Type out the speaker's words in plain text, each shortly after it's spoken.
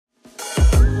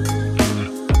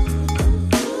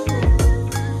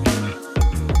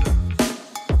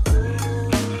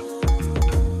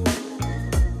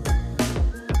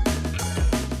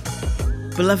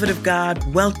Beloved of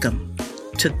God, welcome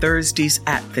to Thursdays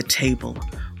at the Table,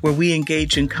 where we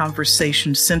engage in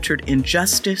conversation centered in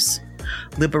justice,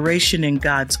 liberation, and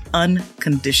God's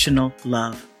unconditional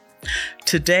love.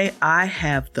 Today, I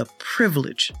have the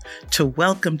privilege to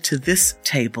welcome to this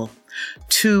table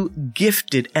two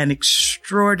gifted and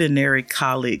extraordinary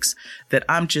colleagues that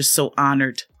I'm just so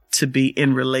honored to be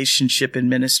in relationship and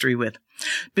ministry with.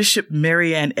 Bishop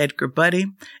Marianne Budde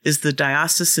is the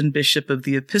diocesan bishop of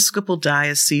the Episcopal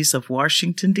Diocese of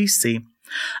Washington, D.C.,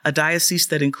 a diocese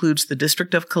that includes the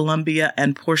District of Columbia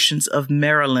and portions of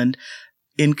Maryland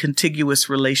in contiguous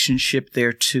relationship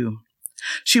thereto.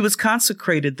 She was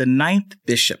consecrated the 9th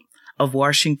bishop of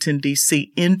Washington,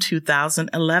 D.C. in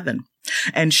 2011,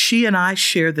 and she and I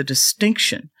share the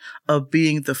distinction of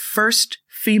being the first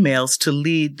females to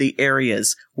lead the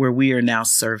areas where we are now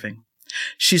serving.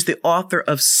 She's the author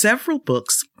of several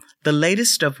books, the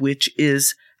latest of which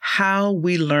is How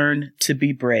We Learn to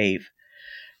Be Brave,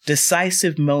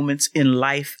 Decisive Moments in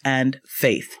Life and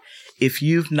Faith. If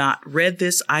you've not read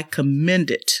this, I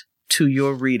commend it to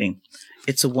your reading.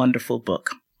 It's a wonderful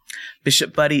book.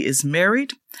 Bishop Budde is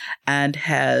married and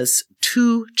has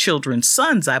 2 children,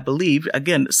 sons, I believe.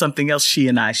 Again, something else she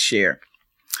and I share.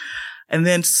 And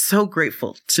then so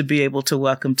grateful to be able to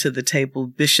welcome to the table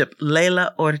Bishop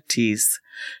Leila Ortiz.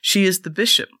 She is the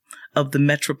bishop of the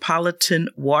Metropolitan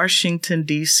Washington,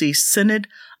 D.C. Synod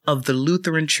of the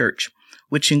Lutheran Church,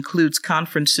 which includes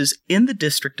conferences in the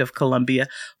District of Columbia,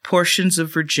 portions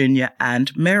of Virginia,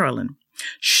 and Maryland.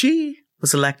 She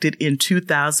was elected in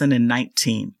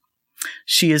 2019.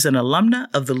 She is an alumna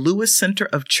of the Lewis Center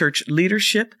of Church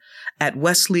Leadership at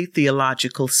Wesley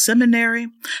Theological Seminary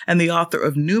and the author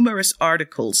of numerous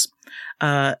articles.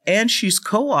 And she's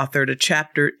co-authored a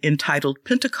chapter entitled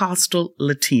Pentecostal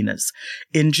Latinas,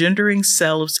 Engendering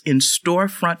Selves in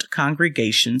Storefront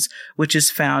Congregations, which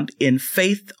is found in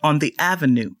Faith on the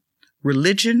Avenue,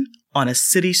 Religion on a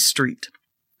City Street.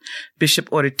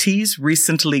 Bishop Ortiz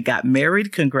recently got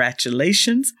married,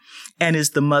 congratulations, and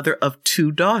is the mother of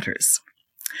 2 daughters.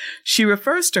 She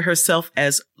refers to herself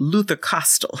as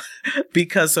Luthercostal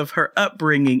because of her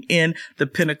upbringing in the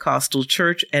Pentecostal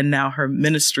church and now her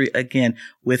ministry again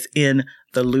within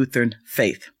the Lutheran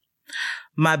faith.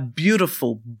 My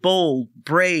beautiful, bold,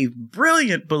 brave,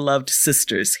 brilliant, beloved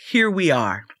sisters, here we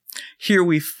are. Here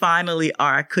we finally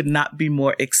are. I could not be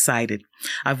more excited.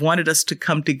 I've wanted us to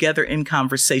come together in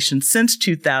conversation since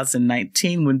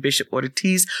 2019 when Bishop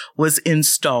Ortiz was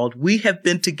installed. We have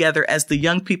been together, as the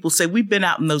young people say, we've been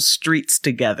out in those streets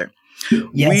together.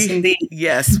 Yes, indeed.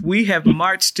 Yes, we have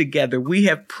marched together. We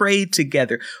have prayed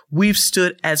together. We've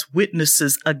stood as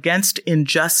witnesses against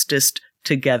injustice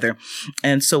together.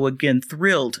 And so again,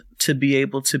 thrilled to be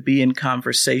able to be in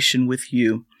conversation with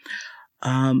you.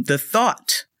 The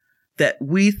thought that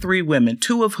we 3 women,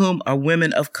 2 of whom are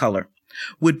women of color,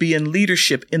 would be in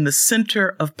leadership in the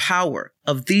center of power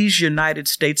of these United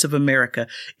States of America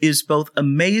is both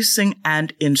amazing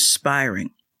and inspiring.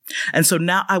 And so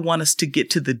now I want us to get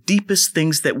to the deepest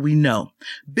things that we know.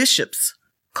 Bishops,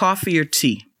 coffee or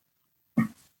tea?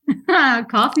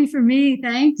 Coffee for me,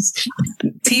 thanks.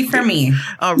 Tea for me.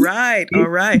 All right.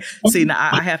 See, now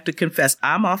I have to confess,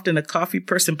 I'm often a coffee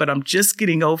person, but I'm just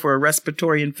getting over a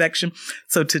respiratory infection.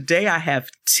 So today I have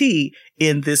tea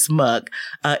in this mug,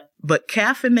 but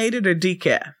caffeinated or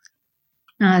decaf?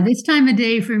 This time of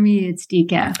day for me, it's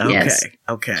decaf. Yes.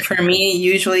 Okay. For me,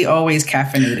 usually always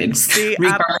caffeinated. See,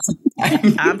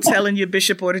 I'm telling you,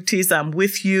 Bishop Ortiz, I'm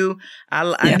with you.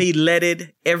 I need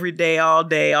leaded every day,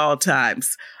 all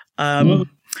times. And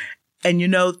you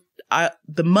know,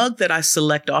 the mug that I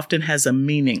select often has a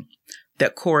meaning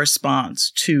that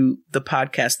corresponds to the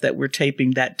podcast that we're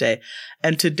taping that day.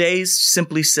 And today's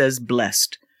simply says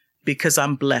blessed, because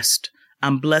I'm blessed.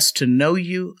 I'm blessed to know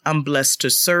you. I'm blessed to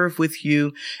serve with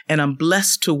you. And I'm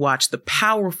blessed to watch the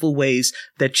powerful ways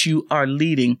that you are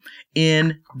leading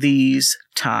in these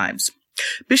times.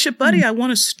 Bishop Budde, I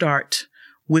want to start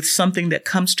with something that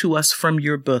comes to us from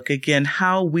your book. Again,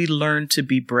 How We Learn to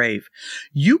Be Brave.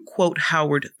 You quote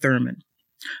Howard Thurman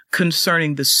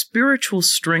concerning the spiritual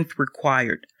strength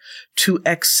required to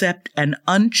accept an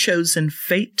unchosen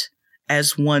fate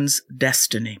as one's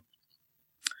destiny.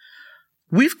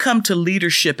 We've come to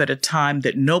leadership at a time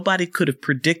that nobody could have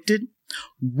predicted,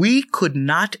 we could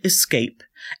not escape,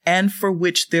 and for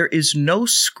which there is no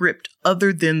script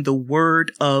other than the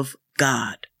Word of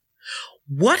God.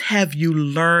 What have you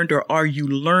learned or are you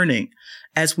learning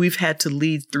as we've had to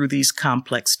lead through these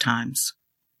complex times?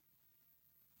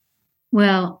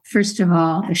 Well, first of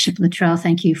all, Bishop Luttrell,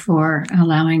 thank you for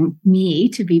allowing me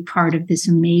to be part of this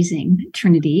amazing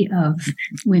trinity of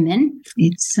women.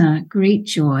 It's a great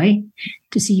joy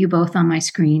to see you both on my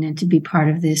screen and to be part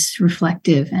of this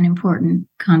reflective and important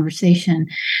conversation.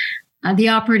 The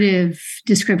operative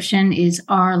description is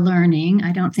our learning.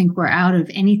 I don't think we're out of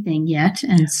anything yet.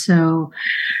 And so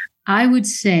I would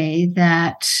say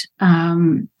that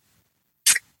I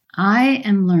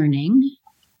am learning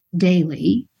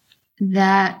daily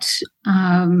that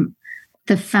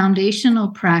the foundational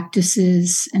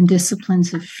practices and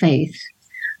disciplines of faith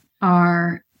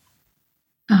are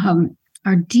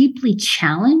deeply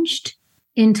challenged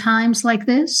in times like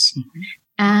this,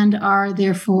 and are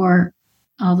therefore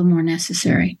all the more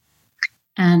necessary.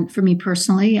 And for me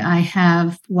personally, I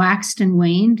have waxed and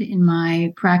waned in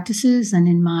my practices and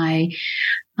in my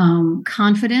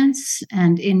confidence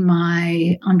and in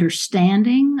my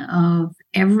understanding of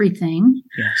everything.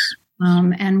 Yes.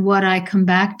 And what I come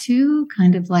back to,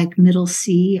 kind of like middle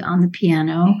C on the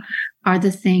piano, are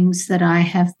the things that I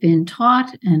have been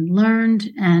taught and learned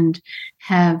and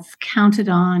have counted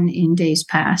on in days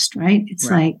past, right?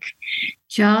 It's like,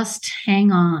 just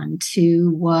hang on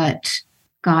to what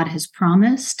God has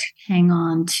promised, hang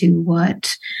on to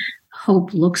what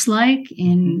hope looks like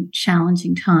in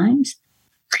challenging times.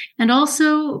 And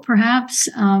also perhaps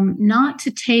not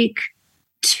to take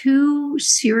too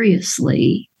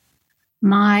seriously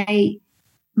my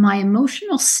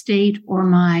emotional state or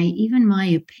even my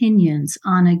opinions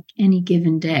on any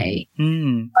given day,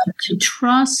 but to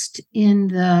trust in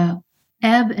the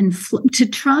ebb and flow, to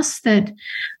trust that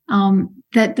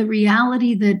that the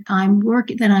reality that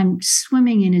I'm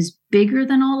swimming in is bigger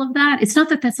than all of that. It's not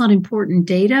that that's not important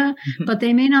data, but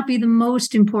they may not be the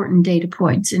most important data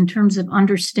points in terms of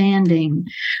understanding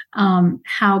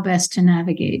how best to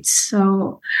navigate.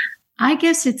 So I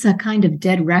guess it's a kind of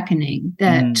dead reckoning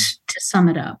that, to sum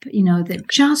it up, that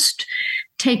just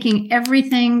taking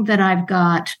everything that I've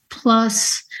got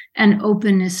plus an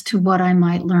openness to what I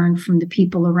might learn from the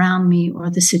people around me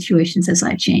or the situations as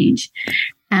I change,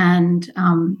 and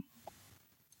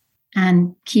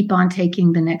keep on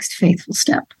taking the next faithful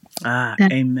step.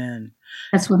 Amen.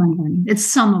 That's what I'm learning. It's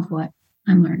some of what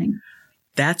I'm learning.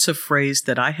 That's a phrase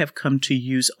that I have come to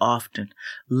use often.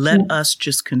 Let us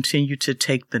just continue to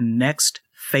take the next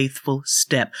faithful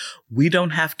step. We don't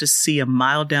have to see a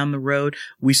mile down the road.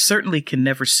 We certainly can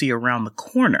never see around the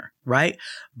corner, right?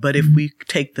 But if we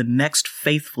take the next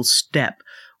faithful step,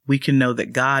 we can know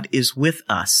that God is with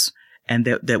us and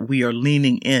that we are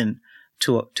leaning in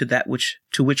to that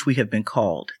to which we have been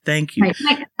called. Thank you.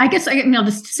 Right. I guess I'll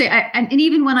just say, and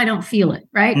even when I don't feel it,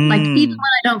 right? Like even when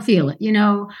I don't feel it,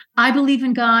 I believe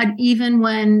in God even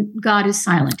when God is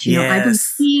silent. I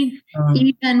believe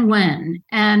even when,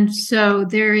 and so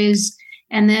there is,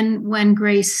 and then when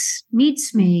grace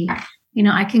meets me,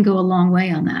 I can go a long way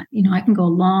on that. I can go a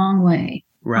long way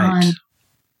on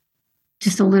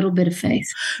just a little bit of faith.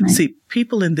 Right? See,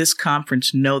 people in this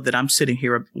conference know that I'm sitting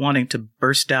here wanting to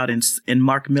burst out in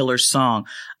Mark Miller's song,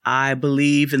 I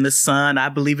believe in the sun. I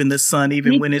believe in the sun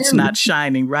even when it's not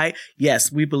shining, right?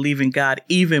 Yes, we believe in God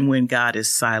even when God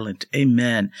is silent.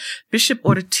 Amen. Bishop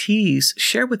Ortiz,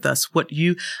 share with us what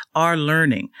you are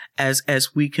learning as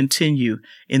we continue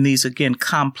in these, again,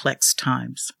 complex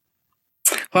times.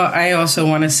 Well, I also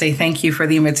want to say thank you for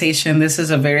the invitation. This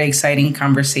is a very exciting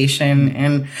conversation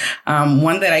and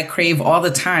one that I crave all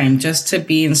the time, just to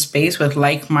be in space with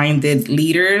like-minded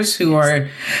leaders who are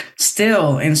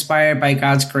still inspired by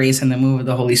God's grace and the move of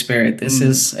the Holy Spirit. This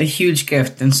is a huge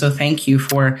gift. And so thank you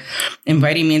for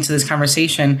inviting me into this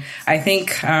conversation. I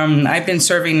think I've been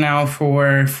serving now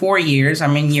for 4 years.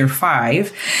 I'm in year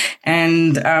 5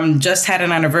 and just had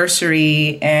an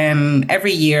anniversary. And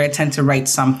every year I tend to write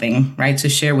something, right, to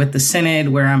share with the Synod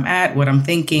where I'm at, what I'm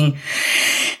thinking.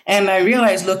 And I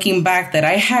realized looking back that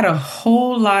I had a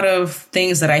whole lot of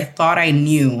things that I thought I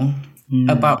knew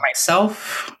about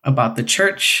myself, about the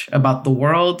church, about the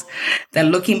world, that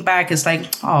looking back is like,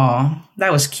 oh,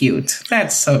 that was cute.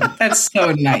 That's so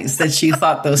nice that you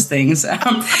thought those things.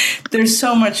 There's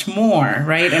so much more,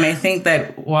 right? And I think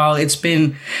that while it's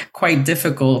been quite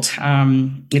difficult,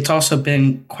 it's also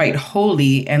been quite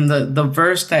holy. And the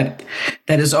verse that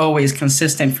is always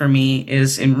consistent for me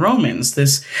is in Romans,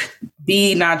 this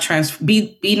be not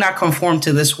conformed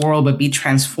to this world, but be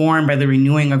transformed by the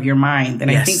renewing of your mind.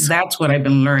 And I think that's what I've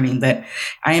been learning, that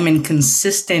I am in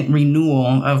consistent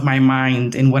renewal of my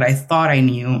mind in what I thought I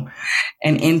knew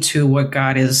and into what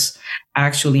God is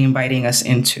actually inviting us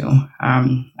into.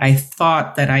 I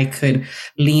thought that I could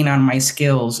lean on my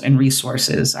skills and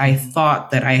resources. I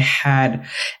thought that I had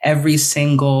every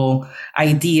single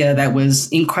idea that was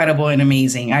incredible and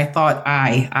amazing. I thought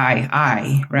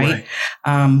right?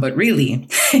 But really,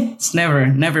 it's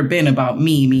never been about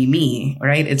me,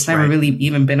 right? It's never really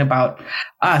even been about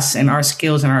us and our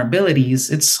skills and our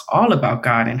abilities. It's all about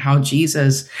God and how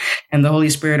Jesus and the Holy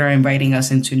Spirit are inviting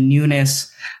us into newness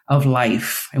of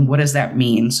life. And what does that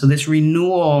mean? So this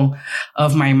renewal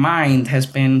of my mind has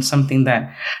been something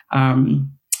that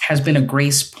has been a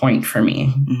grace point for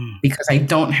me, because I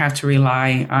don't have to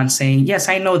rely on saying, yes,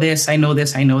 I know this, I know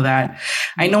this, I know that.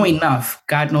 I know enough.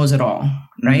 God knows it all,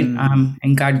 right?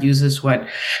 And God uses what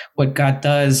God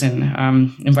does and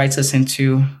invites us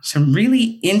into some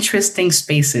really interesting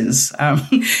spaces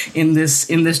in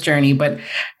this journey. But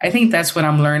I think that's what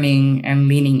I'm learning and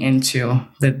leaning into,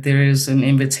 that there is an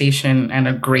invitation and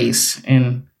a grace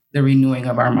in the renewing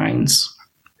of our minds.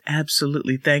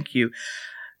 Absolutely. Thank you.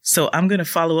 So I'm going to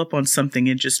follow up on something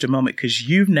in just a moment, because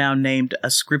you've now named a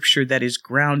scripture that is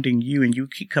grounding you, and you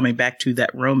keep coming back to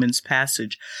that Romans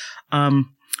passage.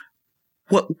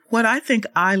 What I think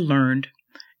I learned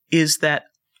is that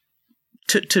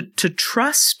to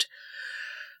trust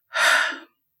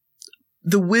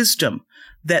the wisdom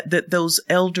that those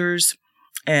elders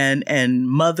and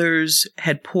mothers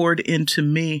had poured into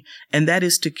me, and that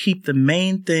is to keep the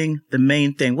main thing.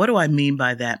 What do I mean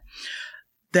by that?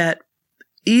 That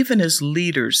even as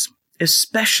leaders,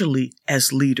 especially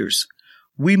as leaders,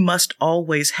 we must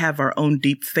always have our own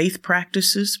deep faith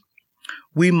practices.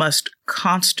 We must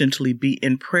constantly be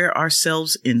in prayer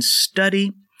ourselves, in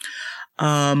study.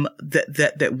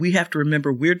 That we have to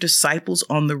remember we're disciples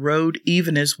on the road,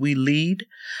 even as we lead.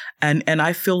 And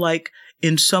I feel like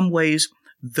in some ways,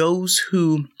 those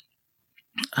who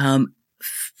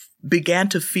began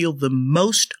to feel the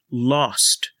most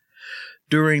lost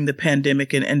during the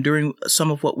pandemic and during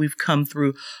some of what we've come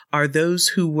through are those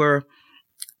who were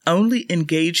only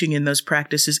engaging in those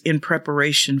practices in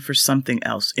preparation for something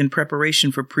else, in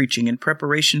preparation for preaching, in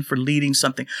preparation for leading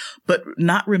something, but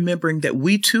not remembering that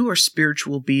we too are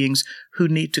spiritual beings who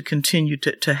need to continue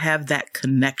to have that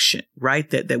connection, right?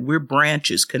 That we're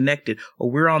branches connected, or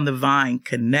we're on the vine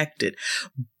connected.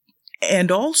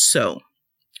 And also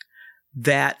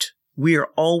that we are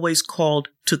always called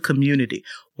to community.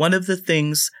 One of the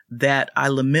things that I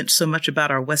lament so much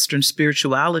about our Western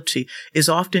spirituality is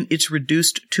often it's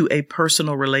reduced to a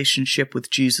personal relationship with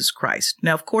Jesus Christ.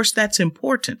 Now, of course, that's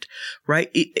important,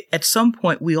 right? At some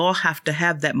point, we all have to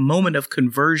have that moment of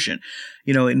conversion.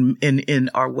 You know, in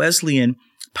our Wesleyan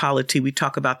polity, we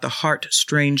talk about the heart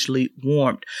strangely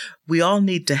warmed. We all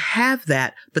need to have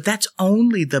that, but that's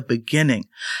only the beginning.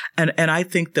 And I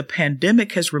think the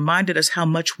pandemic has reminded us how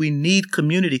much we need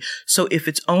community. So if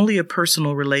it's only a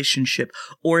personal relationship,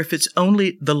 or if it's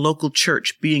only the local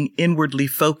church being inwardly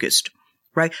focused,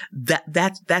 right?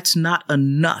 That's not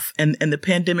enough. And the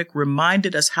pandemic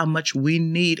reminded us how much we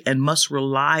need and must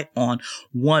rely on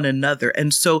one another.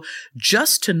 And so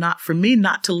just not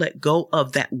to let go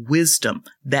of that wisdom,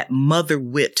 that mother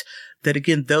wit, that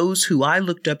again, those who I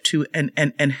looked up to and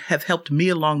have helped me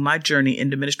along my journey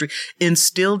into ministry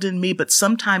instilled in me. But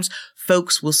sometimes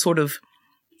folks will sort of,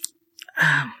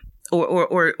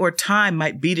 or time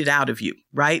might beat it out of you,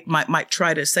 right? Might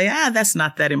try to say, that's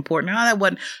not that important. That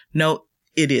wasn't. No,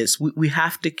 it is. We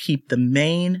have to keep the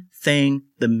main thing.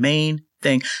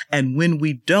 And when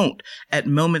we don't, at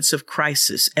moments of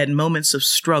crisis, at moments of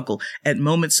struggle, at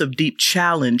moments of deep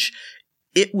challenge,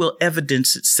 it will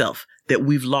evidence itself that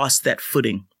we've lost that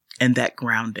footing and that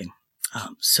grounding.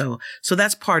 So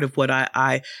that's part of what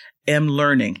I am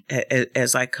learning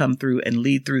as I come through and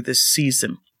lead through this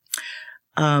season.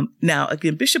 Now,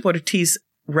 again, Bishop Ortiz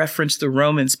referenced the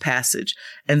Romans passage.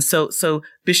 And so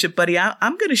Bishop Budde,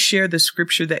 I'm going to share the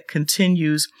scripture that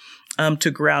continues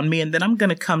to ground me. And then I'm going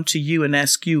to come to you and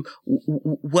ask you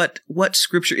what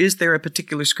scripture, is there a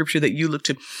particular scripture that you look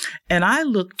to? And I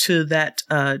look to that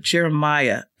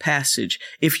Jeremiah passage.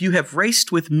 If you have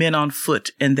raced with men on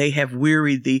foot and they have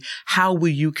wearied thee, how will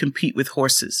you compete with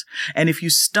horses? And if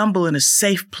you stumble in a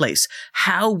safe place,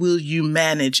 how will you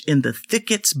manage in the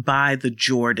thickets by the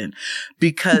Jordan?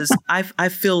 Because I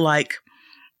feel like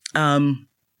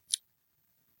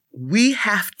we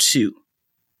have to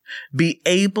be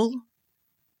able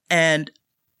and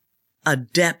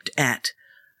adept at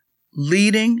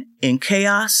leading in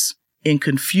chaos, in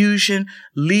confusion,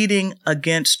 leading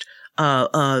against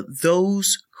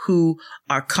those who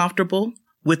are comfortable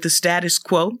with the status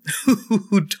quo,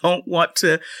 who don't want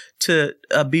to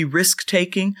be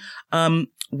risk-taking.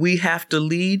 We have to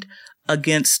lead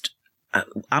against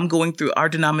our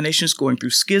denomination is going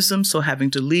through schism. So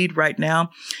having to lead right now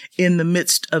in the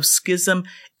midst of schism,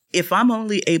 if I'm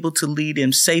only able to lead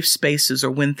in safe spaces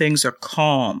or when things are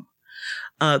calm,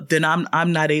 then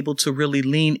I'm not able to really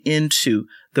lean into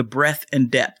the breadth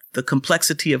and depth, the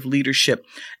complexity of leadership.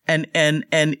 And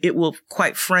it will,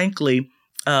 quite frankly,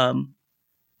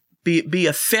 be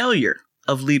a failure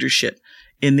of leadership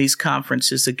in these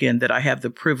conferences, again, that I have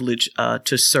the privilege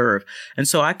to serve. And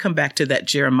so I come back to that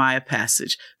Jeremiah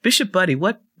passage. Bishop Budde,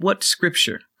 what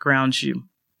scripture grounds you?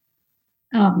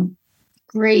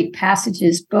 Great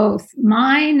passages, both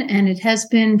mine, and it has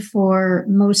been for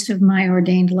most of my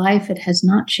ordained life. It has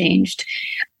not changed.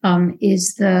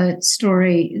 Is the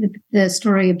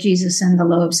story of Jesus and the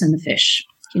loaves and the fish.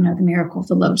 The miracle of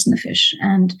the loaves and the fish.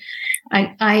 And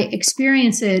I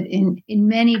experience it in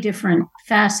many different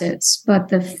facets, but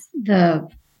the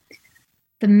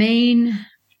main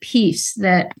piece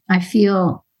that I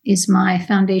feel is my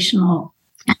foundational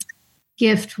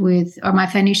gift my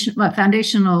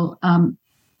foundational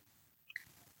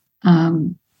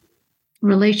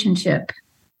relationship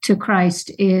to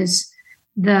Christ is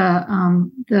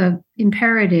the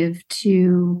imperative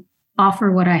to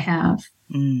offer what I have.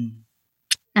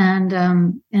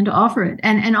 And offer it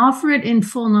and offer it in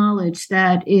full knowledge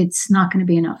that it's not going to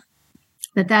be enough,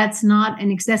 that's not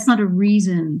a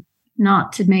reason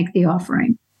not to make the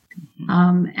offering.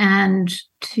 And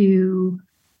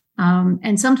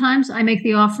sometimes I make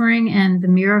the offering and the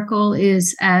miracle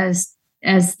is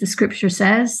as the scripture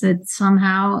says, that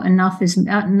somehow enough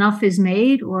is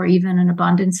made, or even an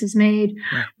abundance is made,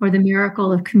 right, or the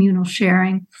miracle of communal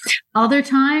sharing. Other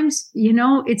times,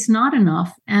 it's not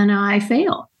enough and I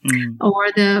fail,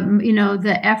 or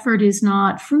the effort is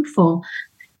not fruitful.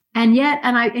 And yet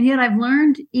I've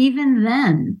learned even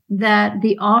then that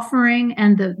the offering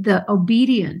and the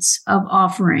obedience of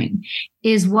offering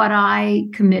is what I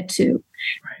commit to.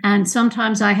 Right. And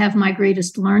sometimes I have my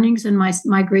greatest learnings and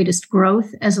my greatest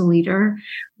growth as a leader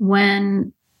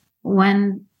when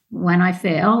I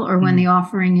fail, or when the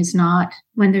offering is not,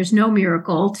 when there's no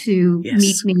miracle to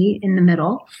meet me in the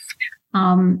middle.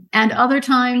 And other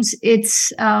times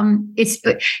it's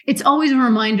always a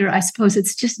reminder, I suppose,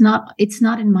 it's not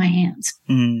in my hands,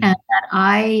 and that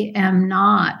I'm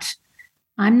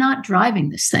not driving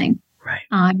this thing. Right.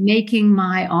 I'm making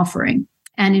my offering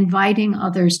and inviting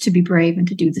others to be brave and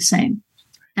to do the same.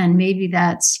 And maybe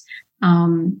that's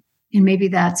and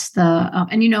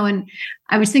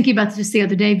I was thinking about this the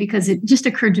other day, because it just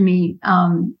occurred to me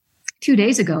 2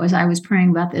 days ago as I was praying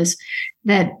about this,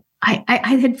 that I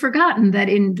had forgotten that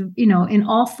in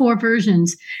all four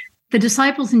versions, the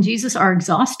disciples and Jesus are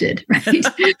exhausted, right?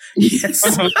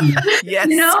 Yes.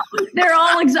 Yes. They're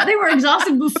all they were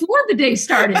exhausted before the day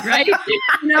started, right?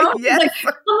 Yes. Like,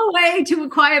 come away to a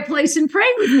quiet place and pray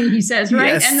with me, he says,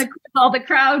 right? Yes. And all the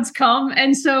crowds come.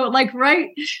 And so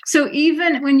so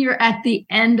even when you're at the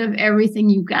end of everything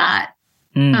you got,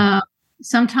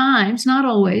 sometimes, not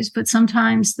always, but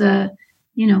sometimes to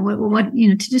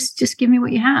just give me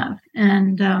what you have,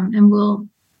 and we'll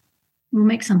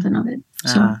make something of it.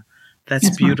 So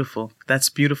that's beautiful. Fun. That's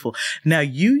beautiful. Now,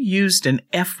 you used an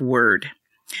F word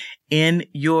in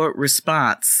your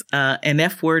response, an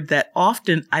F word that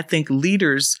often I think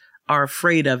leaders are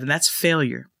afraid of, and that's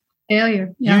failure.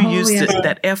 Failure. Yeah, you used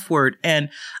that F word. And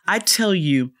I tell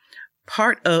you,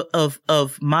 part of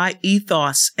my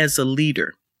ethos as a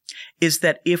leader is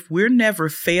that if we're never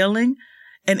failing,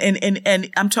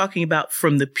 and I'm talking about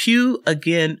from the pew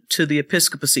again to the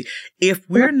episcopacy, if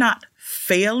we're not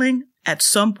failing at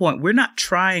some point, we're not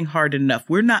trying hard enough,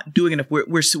 we're not doing enough,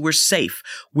 we're safe,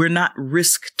 we're not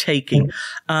risk taking.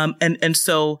 And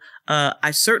so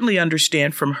I certainly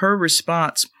understand from her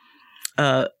response,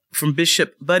 from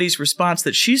Bishop Budde's response,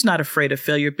 that she's not afraid of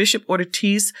failure. Bishop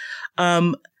Ortiz,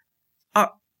 well,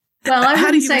 I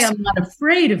wouldn't say I'm not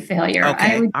afraid of failure.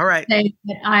 Okay. I would say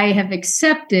that I have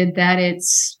accepted that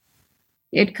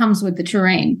it comes with the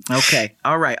terrain. Okay.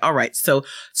 All right. So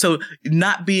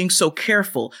not being so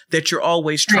careful that you're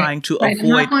always trying to avoid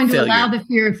failure. I'm not going to allow the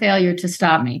fear of failure to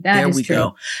stop me. There is true.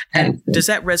 Go. And does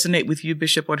that resonate with you,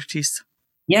 Bishop Ortiz?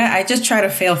 Yeah, I just try to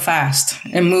fail fast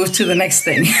and move to the next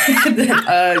thing.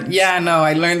 I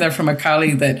learned that from a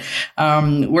colleague that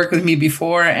worked with me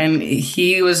before. And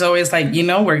he was always like,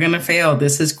 we're going to fail.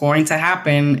 This is going to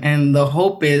happen. And the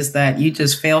hope is that you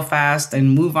just fail fast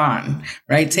and move on,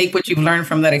 right? Take what you've learned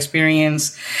from that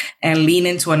experience and lean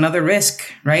into another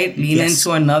risk, right? Lean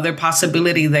into another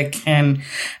possibility that can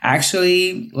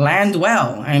actually land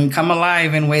well and come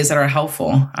alive in ways that are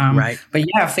helpful. Right. But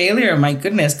failure, my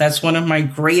goodness, that's one of my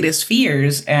greatest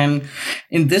fears. And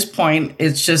in this point,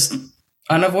 it's just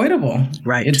unavoidable.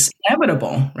 Right. It's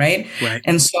inevitable. Right. Right.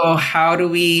 And so how do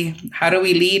we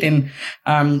lead? And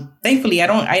thankfully,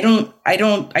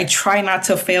 I try not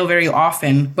to fail very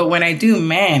often, but when I do,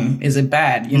 man, is it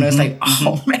bad? You know, it's like,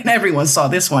 oh man, everyone saw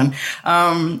this one.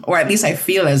 Or at least I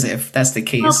feel as if that's the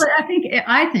case. Well, but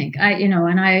I think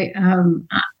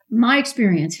my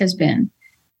experience has been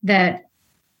that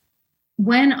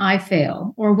when I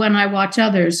fail or when I watch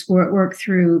others work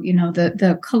through,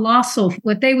 the colossal,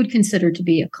 what they would consider to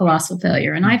be a colossal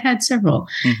failure, and I've had several,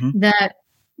 that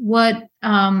what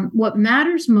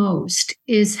matters most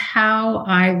is how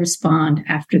I respond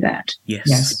after that.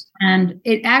 Yes. And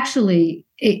it actually,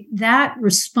 that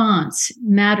response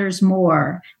matters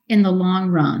more in the long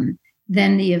run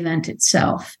than the event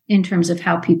itself in terms of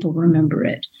how people remember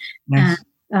it. Yes.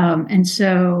 And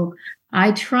so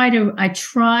I try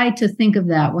to think of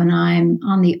that when I'm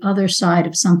on the other side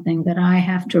of something that I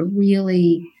have to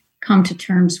really come to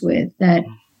terms with that.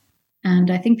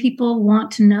 And I think people want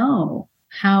to know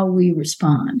how we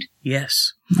respond.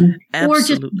 Yes,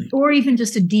 absolutely. Or even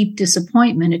just a deep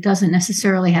disappointment. It doesn't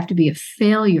necessarily have to be a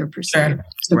failure per se. Sure.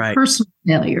 It's a personal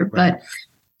failure, but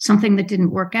something that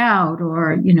didn't work out,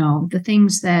 or, the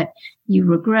things that you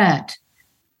regret.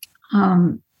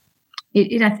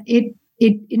 It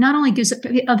not only gives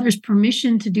others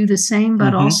permission to do the same,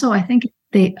 but also I think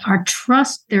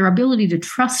their ability to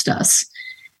trust us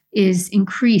is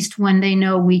increased when they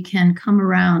know we can come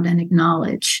around and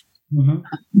acknowledge.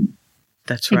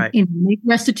 That's right. Make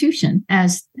restitution,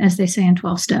 as they say in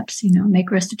 12 steps.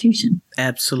 Make restitution.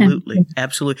 Absolutely,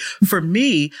 absolutely. For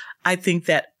me, I think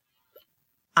that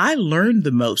I learn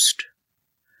the most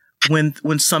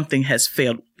when something has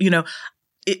failed.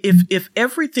 If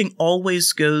everything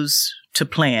always goes to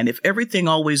plan, if everything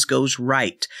always goes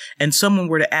right, and someone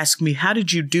were to ask me, how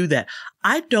did you do that?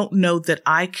 I don't know that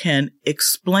I can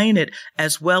explain it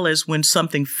as well as when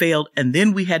something failed and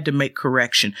then we had to make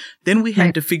correction. Then we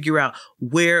had to figure out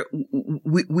where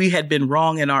we had been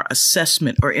wrong in our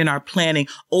assessment or in our planning,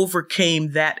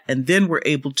 overcame that, and then we're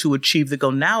able to achieve the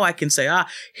goal. Now I can say,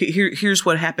 here's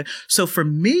what happened. So for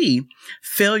me,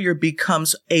 failure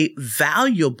becomes a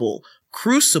valuable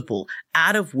crucible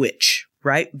out of which,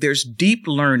 there's deep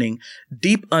learning,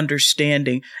 deep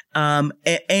understanding,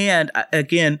 and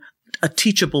again, a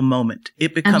teachable moment.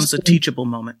 It becomes a teachable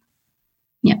moment.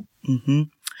 Yeah.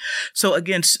 So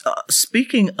again,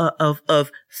 speaking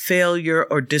of failure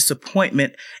or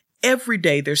disappointment, every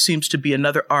day there seems to be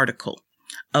another article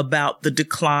about the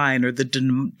decline or the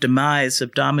demise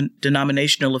of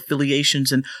denominational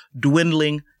affiliations and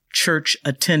dwindling church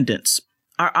attendance.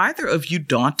 Are either of you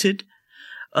daunted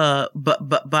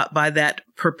but by that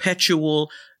perpetual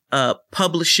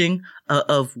publishing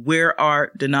of where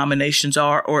our denominations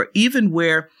are, or even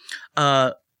where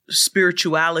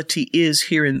spirituality is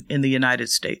here in the United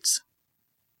States?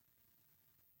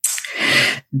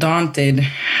 Daunted.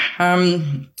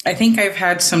 I think I've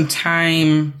had some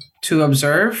time to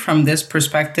observe from this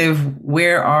perspective,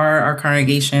 where are our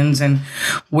congregations and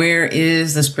where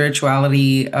is the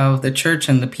spirituality of the church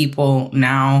and the people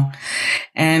now?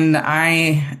 And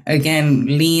I, again,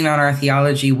 lean on our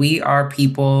theology. We are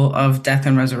people of death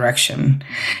and resurrection.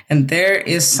 And there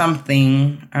is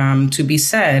something to be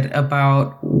said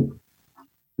about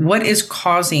what is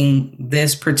causing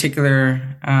this particular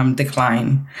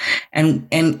decline? And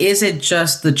is it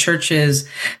just the churches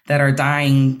that are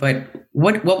dying, but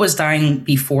what was dying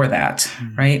before that,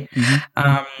 right?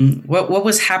 What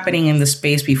was happening in the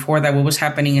space before that? What was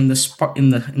happening in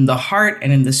the heart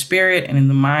and in the spirit and in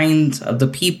the minds of the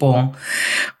people,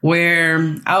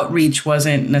 where outreach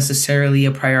wasn't necessarily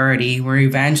a priority, where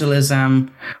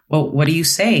evangelism, well, what do you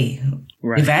say?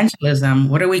 Right. Evangelism.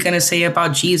 What are we going to say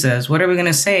about Jesus? What are we going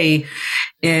to say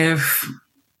if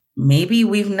maybe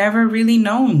we've never really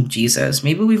known Jesus?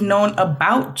 Maybe we've known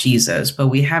about Jesus, but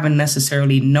we haven't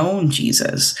necessarily known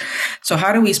Jesus. So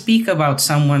how do we speak about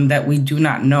someone that we do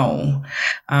not know?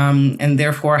 And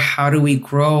therefore, how do we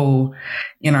grow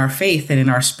in our faith and in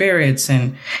our spirits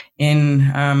and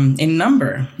in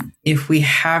number if we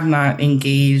have not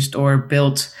engaged or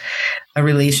built a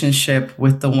relationship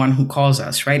with the one who calls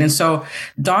us, right? And so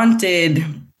daunted,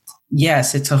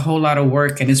 yes, it's a whole lot of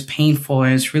work and it's painful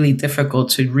and it's really difficult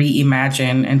to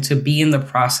reimagine and to be in the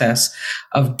process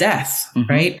of death,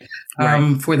 right?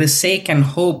 For the sake and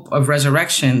hope of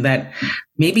resurrection, that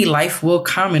maybe life will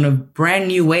come in a brand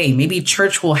new way. Maybe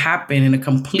church will happen in a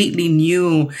completely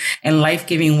new and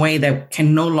life-giving way that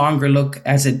can no longer look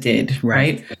as it did,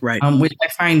 right? Which I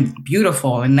find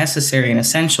beautiful and necessary and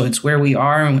essential. It's where we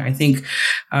are, and I think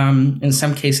in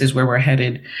some cases where we're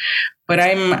headed. But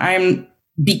I'm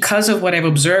because of what I've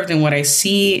observed and what I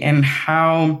see and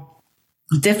how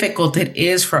difficult it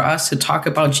is for us to talk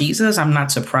about Jesus, I'm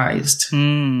not surprised.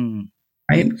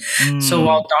 Right. So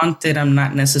while daunted, I'm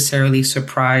not necessarily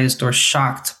surprised or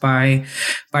shocked by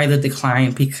the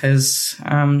decline, because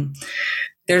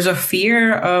there's a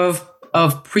fear of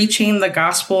preaching the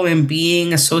gospel and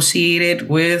being associated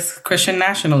with Christian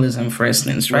nationalism, for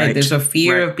instance, right? There's a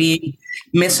fear of being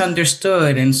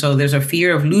misunderstood. And so there's a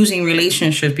fear of losing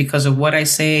relationships because of what I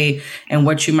say and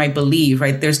what you might believe,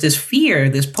 right? There's this fear,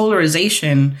 this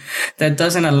polarization that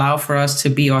doesn't allow for us to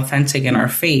be authentic in our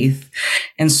faith.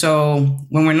 And so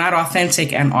when we're not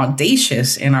authentic and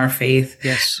audacious in our faith,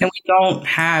 then we don't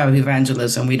have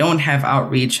evangelism, we don't have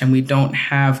outreach, and we don't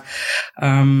have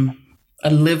a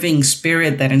living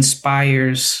spirit that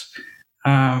inspires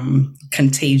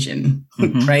contagion,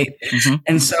 right?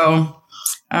 And so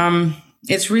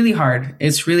it's really hard.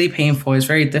 It's really painful. It's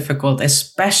very difficult,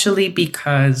 especially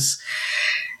because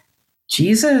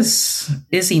Jesus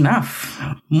is enough,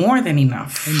 more than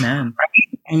enough. Amen.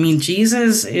 Right? I mean,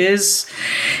 Jesus is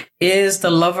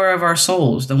the lover of our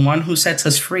souls, the one who sets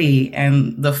us free.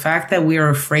 And the fact that we are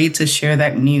afraid to share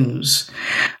that news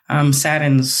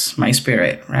saddens my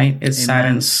spirit, right? It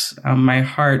saddens my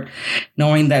heart,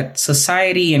 knowing that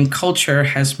society and culture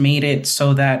has made it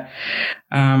so that,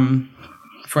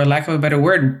 for lack of a better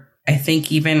word, I think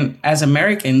even as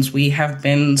Americans, we have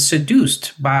been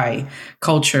seduced by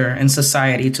culture and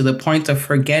society to the point of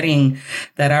forgetting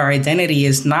that our identity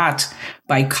is not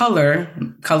by color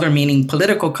meaning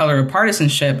political color or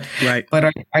partisanship, but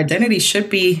our identity should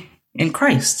be in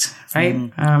Christ, right?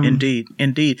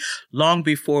 Indeed. Long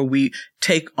before we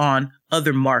take on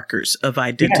other markers of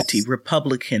identity,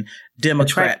 Republican,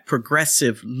 Democrat,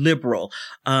 progressive, liberal,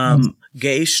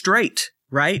 gay, straight,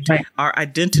 right? Our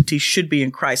identity should be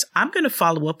in Christ. I'm going to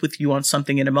follow up with you on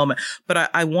something in a moment, but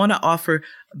I want to offer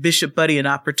Bishop Budde an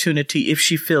opportunity, if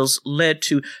she feels led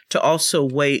to also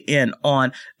weigh in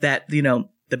on that,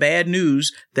 the bad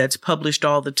news that's published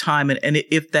all the time, and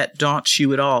if that daunts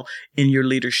you at all in your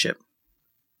leadership.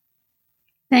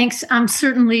 Thanks. I'm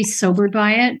certainly sobered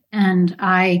by it. And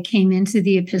I came into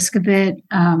the episcopate.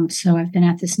 So I've been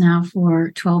at this now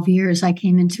for 12 years. I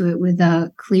came into it with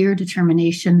a clear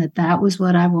determination that was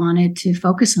what I wanted to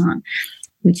focus on,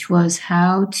 which was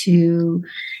how to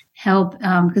help,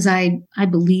 because I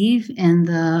believe in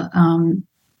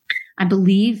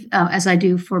as I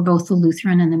do for both the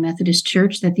Lutheran and the Methodist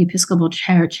Church, that the Episcopal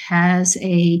Church has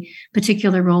a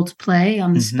particular role to play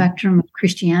on the spectrum of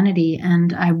Christianity.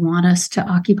 And I want us to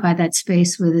occupy that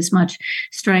space with as much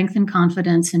strength and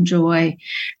confidence and joy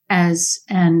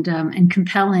and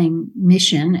compelling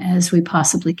mission as we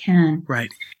possibly can. Right.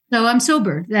 So I'm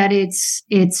sober that it's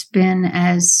been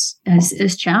as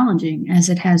challenging as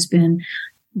it has been.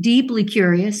 Deeply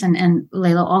curious, and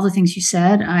Leila, all the things you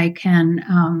said, I could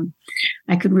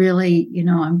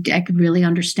really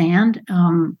understand.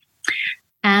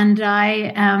 And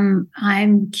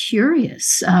I'm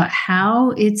curious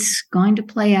how it's going to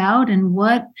play out, and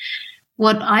what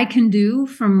I can do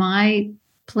from my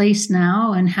place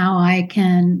now, and how I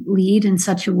can lead in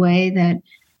such a way that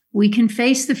we can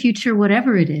face the future,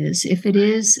 whatever it is. If it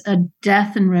is a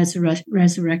death and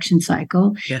resurrection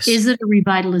cycle, is it a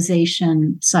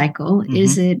revitalization cycle?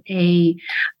 Is it a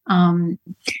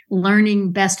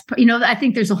learning best? I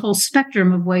think there's a whole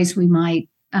spectrum of ways we might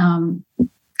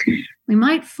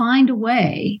find a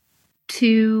way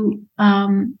to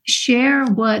share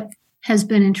what has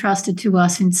been entrusted to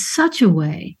us in such a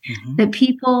way that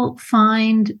people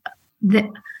find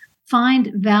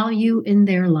value in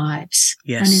their lives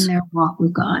and in their walk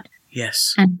with God.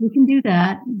 Yes. And if we can do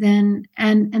that, then,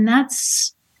 and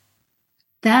that's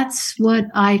what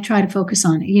I try to focus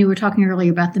on. You were talking earlier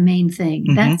about the main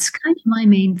thing. That's kind of my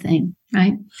main thing,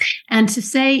 right? And to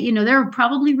say, there are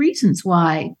probably reasons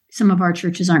why some of our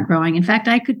churches aren't growing. In fact,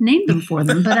 I could name them for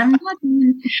them, but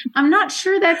I'm not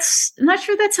sure that's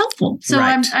helpful. So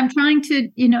I'm trying to,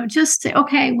 just say,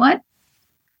 okay,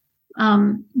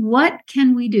 what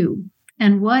can we do,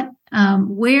 and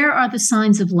where are the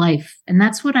signs of life? And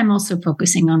that's what I'm also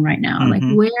focusing on right now. Like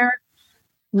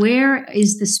where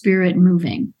is the Spirit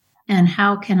moving, and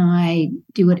how can I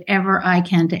do whatever I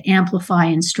can to amplify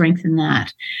and strengthen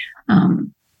that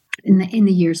in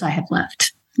the years I have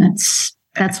left.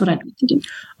 That's what I'd like to do.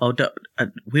 Oh,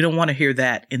 we don't want to hear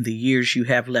that in the years you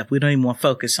have left. We don't even want to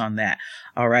focus on that.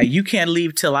 All right. You can't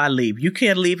leave till I leave. You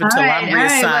can't leave until I'm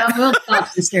reassigned. All right, well, we'll stop,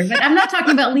 sister. But I'm not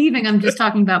talking about leaving. I'm just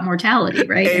talking about mortality,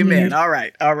 right? Amen. All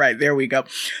right. There we go.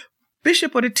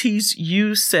 Bishop Ortiz,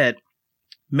 you said,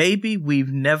 maybe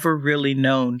we've never really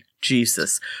known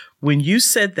Jesus. When you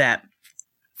said that,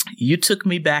 you took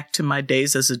me back to my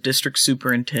days as a district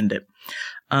superintendent.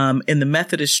 In the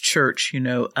Methodist Church,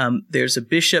 there's a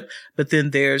bishop, but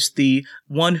then there's the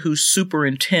one who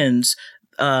superintends,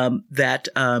 that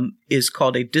is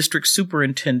called a district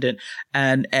superintendent,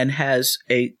 and has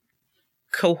a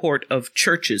cohort of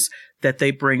churches that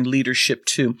they bring leadership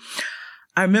to.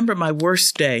 I remember my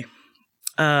worst day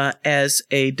as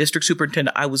a district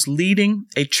superintendent. I was leading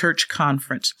a church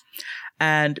conference,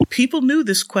 and people knew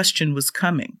this question was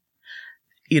coming.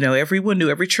 Everyone knew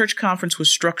every church conference was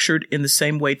structured in the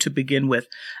same way to begin with.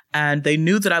 And they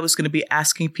knew that I was going to be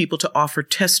asking people to offer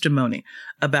testimony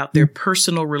about their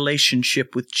personal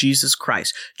relationship with Jesus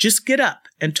Christ. Just get up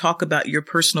and talk about your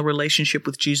personal relationship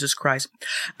with Jesus Christ.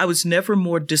 I was never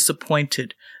more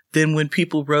disappointed than when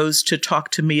people rose to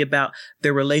talk to me about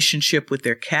their relationship with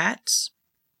their cats,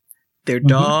 their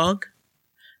dog,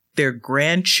 their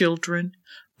grandchildren,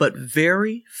 but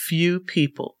very few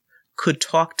people could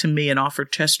talk to me and offer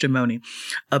testimony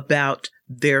about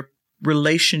their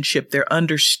relationship, their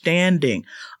understanding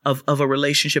of a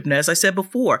relationship. And as I said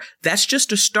before, that's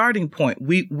just a starting point.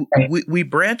 We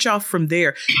branch off from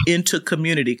there into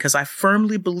community, because I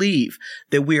firmly believe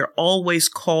that we are always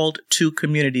called to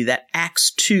community. That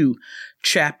Acts 2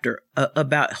 chapter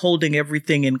about holding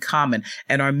everything in common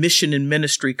and our mission and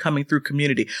ministry coming through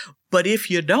community. But if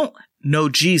you don't know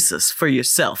Jesus for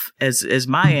yourself, as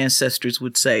my ancestors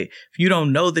would say, if you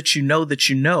don't know that you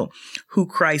know who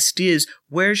Christ is,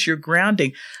 where's your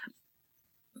grounding?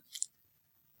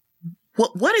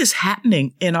 What is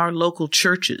happening in our local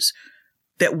churches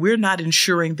that we're not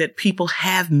ensuring that people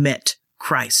have met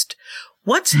Christ?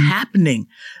 What's happening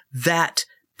that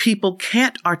people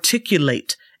can't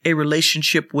articulate a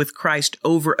relationship with Christ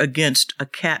over against a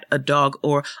cat, a dog,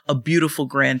 or a beautiful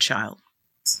grandchild?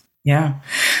 Yeah.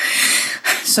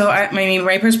 So,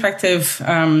 my perspective,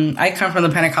 I come from the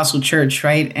Pentecostal church,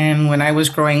 right? And when I was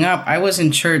growing up, I was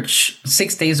in church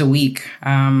 6 days a week.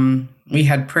 We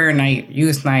had prayer night,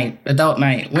 youth night, adult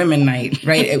night, women night,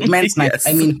 right? Men's night. Yes.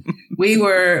 I mean, we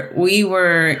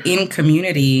were in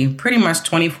community pretty much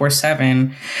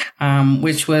 24/7,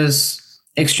 which was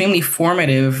extremely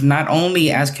formative, not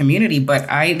only as community, but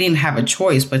I didn't have a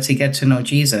choice but to get to know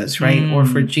Jesus, right? Or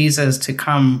for Jesus to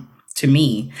come to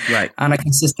me, right, on a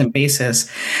consistent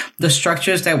basis. The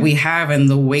structures that we have and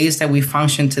the ways that we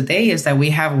function today is that we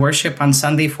have worship on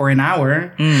Sunday for an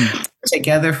hour,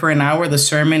 together for an hour. The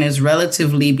sermon is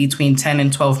relatively between 10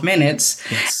 and 12 minutes.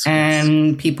 Yes,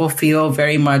 and people feel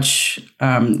very much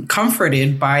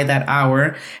comforted by that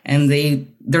hour, and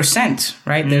they're sent,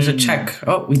 right? There's a check.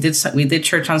 Oh, we did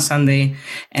church on Sunday,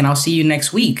 and I'll see you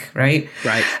next week, right?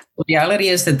 Right. The reality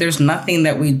is that there's nothing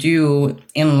that we do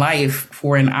in life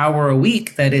for an hour a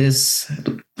week that is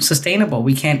sustainable.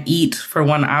 We can't eat for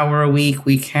 1 hour a week.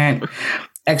 We can't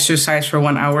exercise for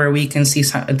 1 hour a week and see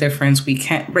a difference. We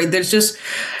can't, right?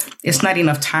 It's not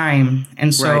enough time.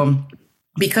 And so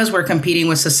because we're competing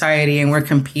with society, and we're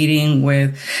competing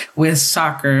with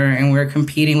soccer, and we're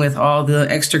competing with all the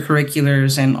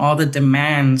extracurriculars and all the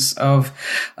demands of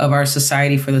our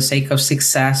society for the sake of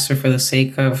success or for the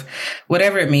sake of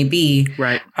whatever it may be,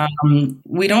 right?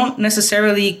 We don't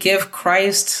necessarily give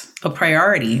Christ a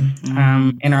priority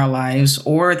in our lives,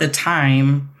 or the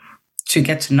time to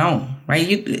get to know,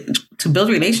 right? To build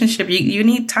a relationship, you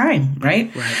need time,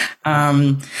 right?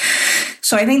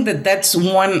 So I think that that's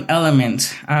one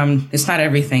element. It's not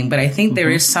everything, but I think there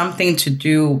is something to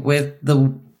do with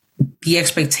the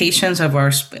expectations of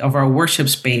our worship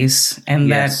space,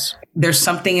 and that there's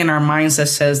something in our minds that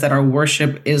says that our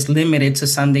worship is limited to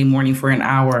Sunday morning for an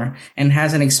hour and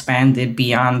hasn't expanded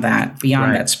beyond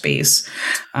that space.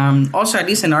 Also, at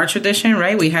least in our tradition,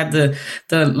 right, we had the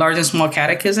large and small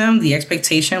catechism. The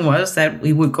expectation was that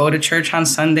we would go to church on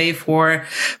Sunday for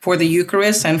the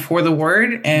Eucharist and for the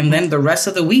word. And then the rest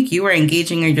of the week, you were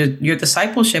engaging in your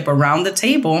discipleship around the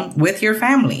table with your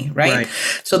family, right?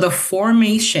 So the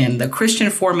Christian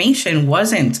formation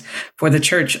wasn't for the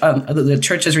church, the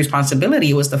church's responsibility.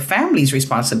 It was the family's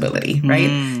responsibility, right?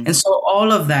 And so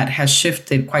all of that has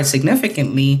shifted quite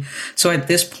significantly. So at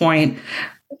this point,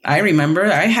 I remember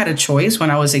I had a choice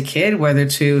when I was a kid whether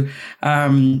to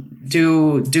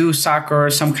do soccer or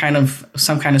some kind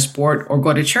of sport or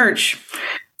go to church.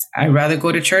 I'd rather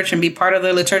go to church and be part of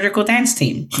the liturgical dance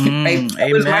team. Right?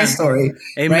 That was my story.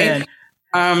 Amen.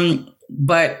 Right?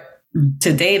 But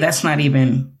today, that's not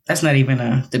even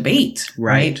a debate.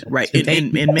 Right. Today,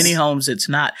 in many homes, it's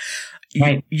not.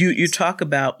 You talk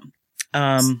about,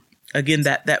 again,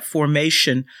 that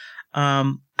formation.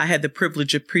 I had the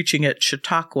privilege of preaching at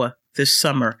Chautauqua this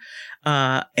summer.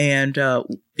 And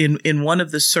in one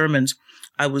of the sermons,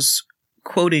 I was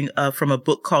quoting from a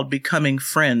book called Becoming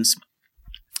Friends.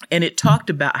 And it talked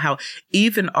about how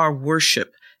even our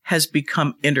worship has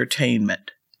become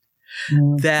entertainment.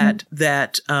 That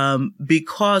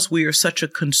because we are such a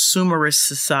consumerist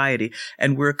society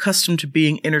and we're accustomed to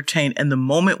being entertained, and the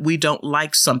moment we don't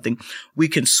like something, we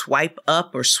can swipe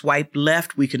up or swipe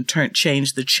left. We can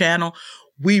change the channel.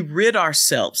 We rid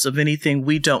ourselves of anything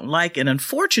we don't like. And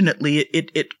unfortunately,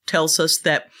 it tells us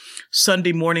that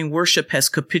Sunday morning worship has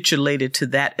capitulated to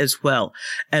that as well.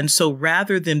 And so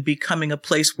rather than becoming a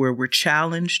place where we're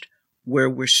challenged, where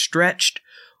we're stretched,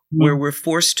 where we're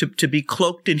forced to be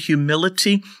cloaked in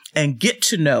humility and get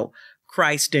to know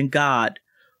Christ and God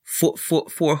for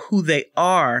who they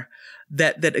are,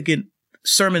 that again,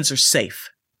 sermons are safe.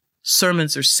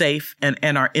 Sermons are safe and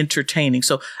are entertaining.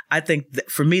 So I think that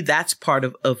for me, that's part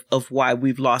of why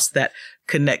we've lost that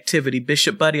connectivity.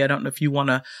 Bishop Budde, I don't know if you want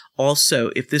to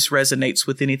also, if this resonates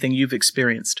with anything you've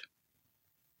experienced.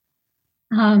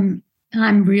 I'm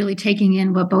really taking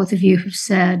in what both of you have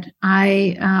said.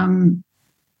 I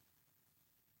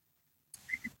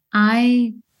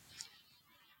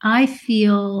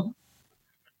feel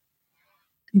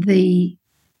the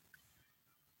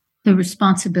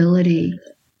responsibility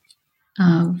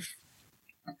of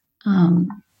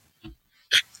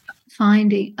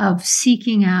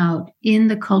seeking out in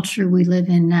the culture we live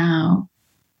in now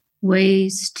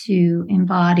ways to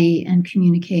embody and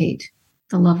communicate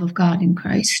the love of God in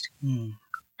Christ,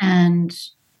 and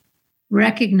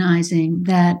recognizing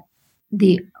that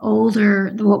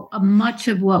much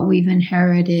of what we've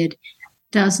inherited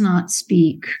does not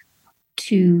speak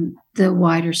to the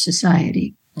wider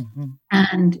society.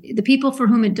 And the people for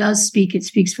whom it does speak, it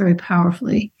speaks very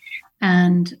powerfully.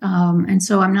 And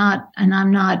so I'm not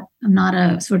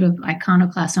a sort of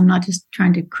iconoclast. I'm not just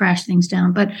trying to crash things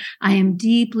down, but I am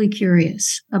deeply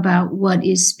curious about what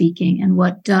is speaking and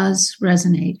what does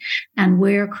resonate and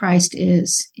where Christ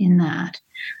is in that.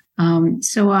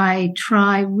 So I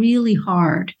try really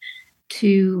hard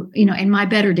to, in my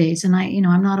better days, and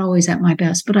I'm not always at my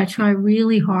best, but I try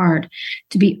really hard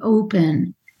to be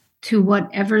open to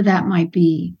whatever that might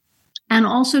be, and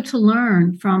also to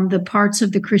learn from the parts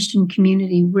of the Christian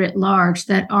community writ large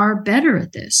that are better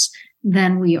at this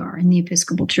than we are in the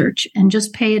Episcopal Church, and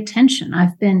just pay attention.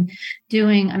 I've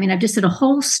just did a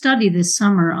whole study this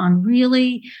summer on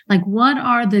really what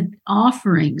are the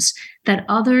offerings that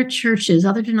other churches,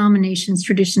 other denominations,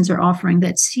 traditions are offering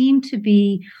that seem to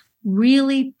be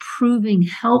really proving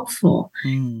helpful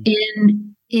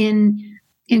in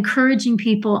encouraging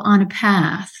people on a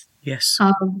path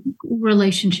of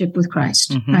relationship with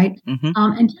Christ, right?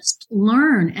 And just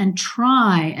learn and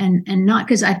try and not,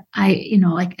 because I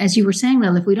as you were saying,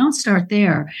 Leila, if we don't start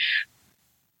there,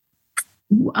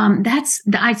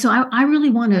 I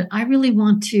really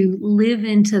want to live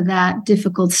into that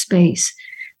difficult space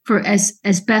for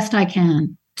as best I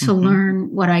can to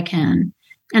learn what I can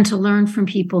and to learn from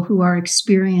people who are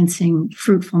experiencing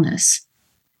fruitfulness.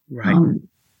 Right.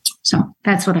 So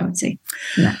that's what I would say.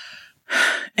 Yeah.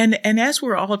 And as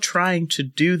we're all trying to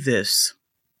do this,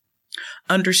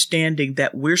 understanding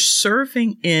that we're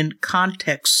serving in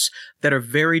contexts that are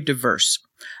very diverse.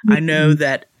 I know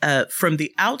that from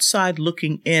the outside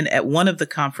looking in at one of the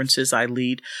conferences I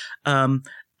lead, I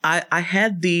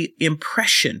had the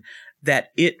impression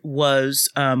that it was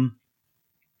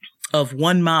of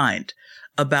one mind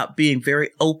about being very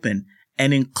open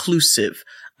and inclusive,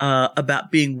 about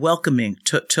being welcoming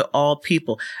to all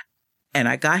people. And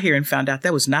I got here and found out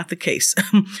that was not the case.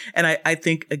 And I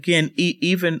think, again,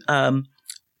 even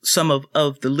some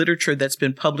of the literature that's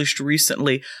been published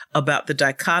recently about the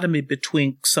dichotomy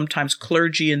between sometimes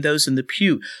clergy and those in the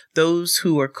pew. Those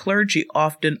who are clergy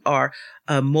often are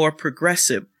more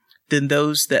progressive than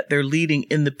those that they're leading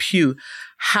in the pew.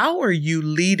 How are you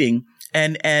leading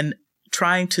and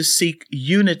trying to seek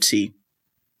unity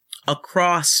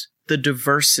across the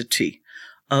diversity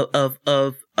of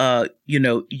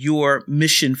your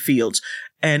mission fields?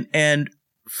 And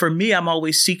for me, I'm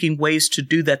always seeking ways to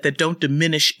do that don't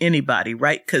diminish anybody,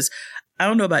 right? Because I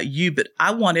don't know about you, but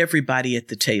I want everybody at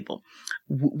the table.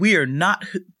 We are not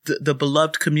the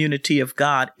beloved community of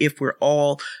God if we're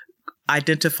all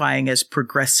identifying as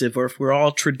progressive or if we're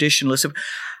all traditionalists.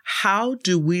 How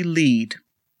do we lead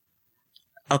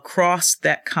across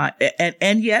that kind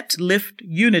and yet lift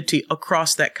unity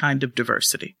across that kind of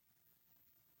diversity?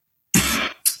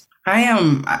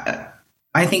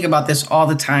 I think about this all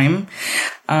the time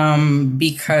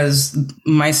because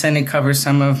my Senate covers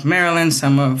some of Maryland,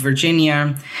 some of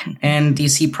Virginia, and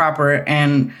DC proper.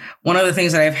 And one of the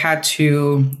things that I've had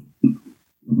to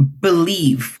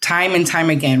believe time and time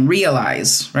again,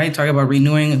 realize, right, talk about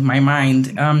renewing my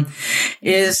mind,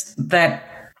 is that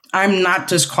I'm not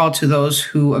just called to those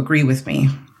who agree with me.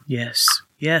 Yes.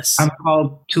 Yes. I'm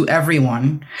called to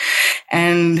everyone.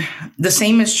 And the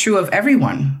same is true of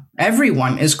everyone.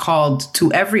 Everyone is called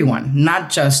to everyone, not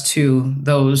just to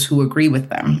those who agree with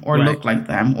them or look like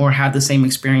them or have the same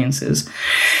experiences.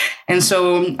 And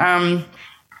so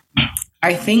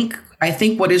I think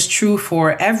what is true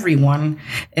for everyone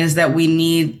is that we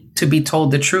need to be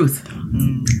told the truth.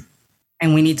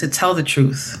 And we need to tell the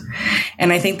truth.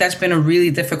 And I think that's been a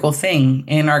really difficult thing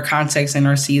in our context, in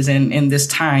our season, in this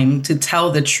time, to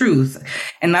tell the truth.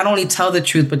 And not only tell the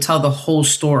truth, but tell the whole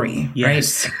story,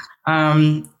 yes.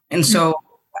 right? And so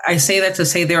I say that to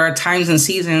say there are times and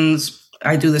seasons,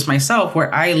 I do this myself,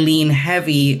 where I lean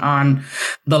heavy on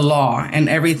the law and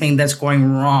everything that's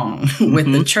going wrong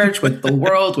with the church, with the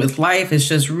world, with life. It's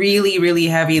just really, really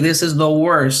heavy. This is the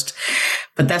worst.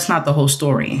 But that's not the whole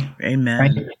story. Amen.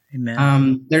 Right?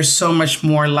 Amen. There's so much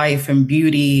more life and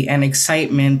beauty and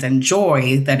excitement and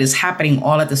joy that is happening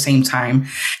all at the same time.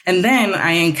 And then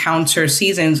I encounter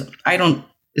seasons.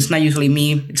 It's not usually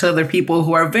me. It's other people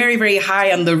who are very, very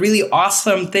high on the really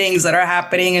awesome things that are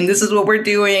happening. And this is what we're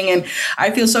doing. And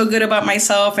I feel so good about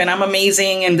myself and I'm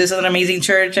amazing. And this is an amazing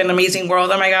church and amazing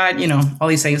world. Oh my God, all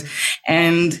these things.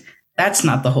 And that's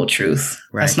not the whole truth.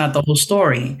 Right. That's not the whole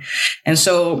story. And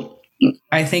so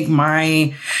I think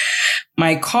my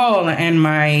call and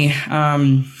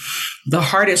the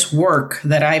hardest work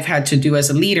that I've had to do as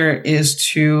a leader is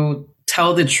to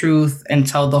tell the truth and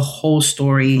tell the whole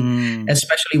story,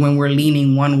 especially when we're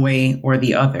leaning one way or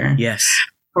the other. Yes.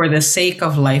 For the sake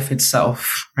of life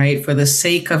itself, right? For the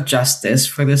sake of justice,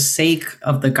 for the sake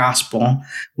of the gospel,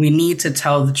 we need to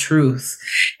tell the truth.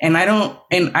 And I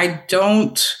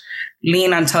don't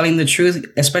lean on telling the truth,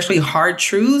 especially hard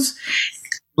truths,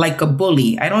 like a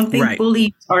bully. I don't think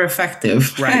bullies are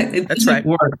effective. Right. It That's right.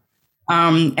 Work.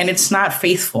 And it's not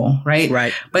faithful, right?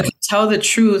 Right. But to tell the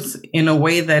truth in a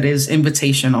way that is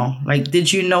invitational. Like,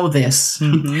 did you know this?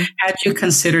 Mm-hmm. Had you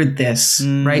considered this?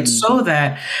 Right? So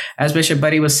that, as Bishop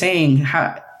Budde was saying,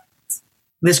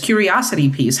 this curiosity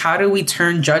piece, how do we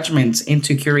turn judgments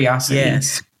into curiosity?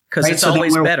 Yes, because it's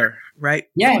always better. Right.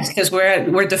 Yes, because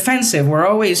we're defensive. We're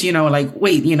always, like,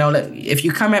 wait, if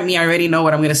you come at me, I already know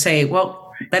what I'm going to say. Well,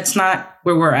 that's not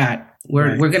where we're at.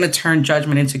 We're going to turn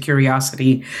judgment into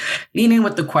curiosity. Lean in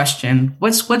with the question,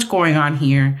 what's going on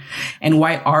here? And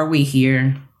why are we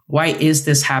here? Why is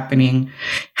this happening?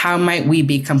 How might we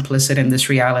be complicit in this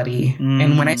reality?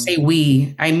 And when I say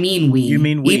we, I mean we. You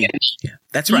mean we. Yeah,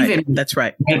 that's right. That's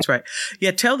right. That's right.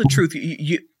 Yeah, tell the truth.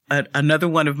 Another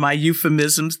one of my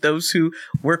euphemisms, those who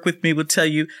work with me will tell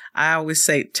you, I always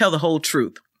say, tell the whole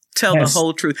truth. Tell the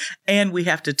whole truth. And we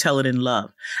have to tell it in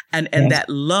love. And that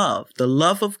love, the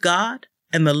love of God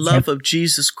and the love of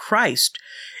Jesus Christ,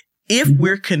 if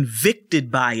we're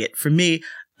convicted by it, for me,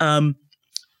 then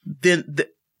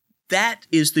that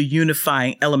is the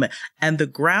unifying element. And the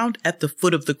ground at the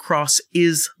foot of the cross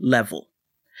is level.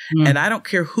 And I don't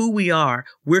care who we are,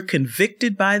 we're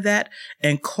convicted by that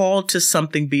and called to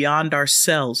something beyond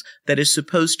ourselves that is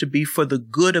supposed to be for the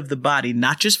good of the body,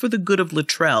 not just for the good of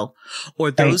Luttrell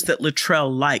or those that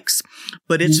Luttrell likes,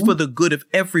 but it's for the good of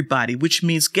everybody, which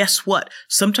means, guess what?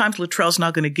 Sometimes Luttrell's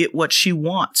not going to get what she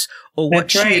wants or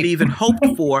what she had even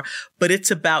hoped for, but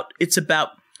it's about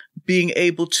being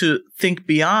able to think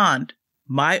beyond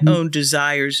my own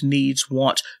desires, needs,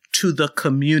 wants, to the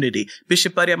community.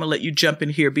 Bishop Budde, I'm going to let you jump in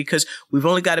here because we've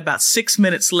only got about 6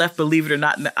 minutes left, believe it or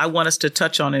not. And I want us to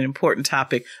touch on an important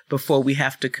topic before we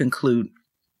have to conclude.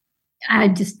 I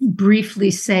just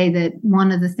briefly say that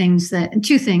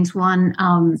two things.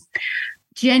 One,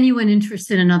 genuine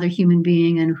interest in another human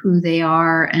being and who they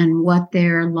are and what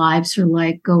their lives are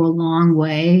like go a long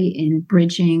way in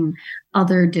bridging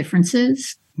other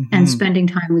differences. And spending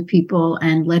time with people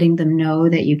and letting them know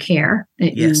that you care,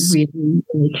 that you really,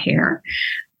 really care,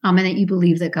 and that you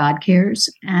believe that God cares,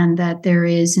 and that there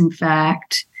is, in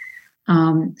fact,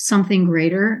 something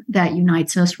greater that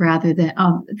unites us rather than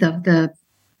the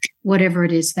whatever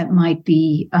it is that might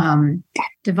be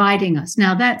dividing us.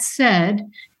 Now, that said,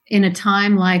 in a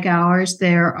time like ours,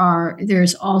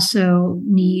 there's also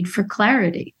need for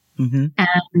clarity.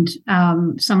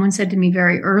 And someone said to me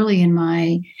very early in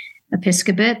my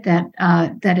episcopate that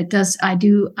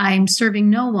I'm serving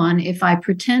no one if I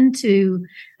pretend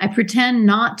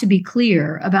not to be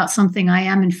clear about something I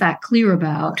am in fact clear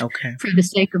about for the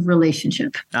sake of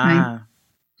relationship. Right?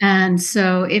 And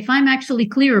so if I'm actually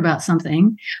clear about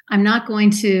something, I'm not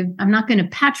going to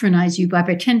patronize you by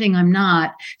pretending I'm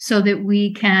not so that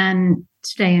we can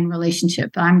stay in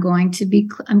relationship. I'm going to be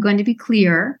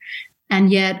clear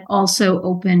and yet also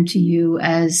open to you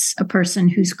as a person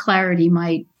whose clarity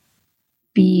might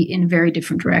be in a very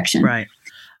different direction. Right.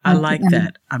 I like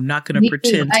that. I'm not going to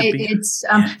pretend to be.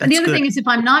 And the other thing is, if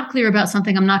I'm not clear about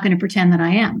something, I'm not going to pretend that I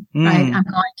am. Right?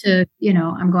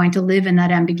 I'm going to live in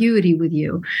that ambiguity with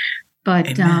you.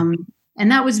 But and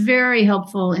that was very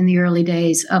helpful in the early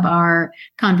days of our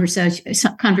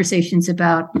conversations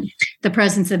about the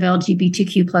presence of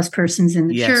LGBTQ plus persons in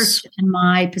the church and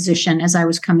my position as I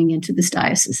was coming into this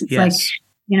diocese. It's like,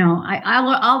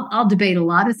 I'll debate a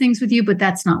lot of things with you, but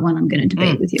that's not one I'm going to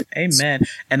debate with you. Amen.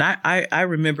 And I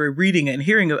remember reading and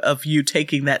hearing of you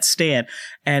taking that stand,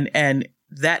 and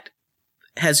that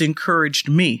has encouraged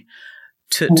me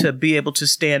to be able to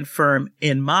stand firm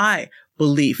in my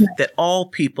belief that all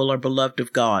people are beloved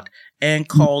of God and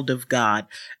called of God.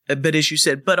 But as you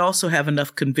said, but also have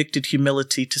enough convicted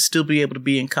humility to still be able to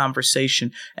be in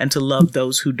conversation and to love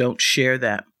those who don't share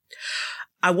that.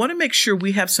 I want to make sure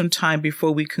we have some time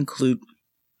before we conclude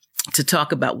to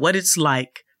talk about what it's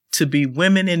like to be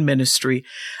women in ministry,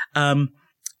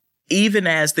 even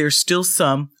as there's still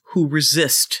some who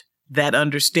resist that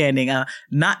understanding.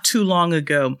 Not too long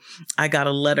ago, I got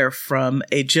a letter from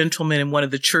a gentleman in one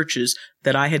of the churches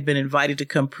that I had been invited to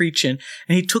come preach in,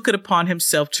 and he took it upon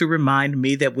himself to remind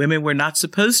me that women were not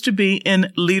supposed to be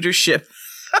in leadership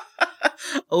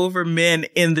over men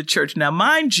in the church. Now,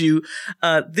 mind you,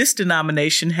 this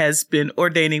denomination has been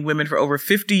ordaining women for over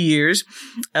 50 years,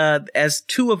 as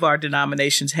two of our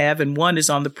denominations have, and one is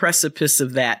on the precipice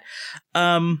of that.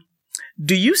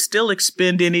 Do you still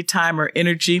expend any time or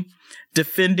energy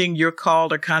defending your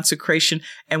call or consecration?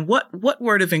 And what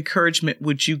word of encouragement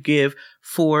would you give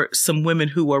for some women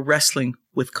who are wrestling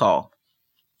with call?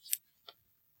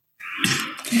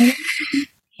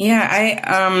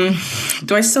 Yeah,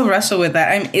 do I still wrestle with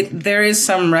that? There is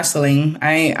some wrestling.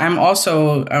 I'm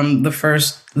also the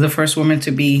first woman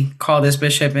to be called as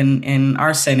bishop in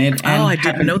our synod. And I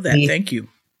didn't know that. Thank you.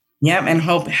 Yeah, and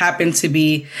Hope happened to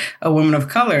be a woman of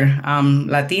color,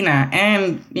 Latina,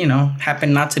 and,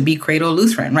 happened not to be Cradle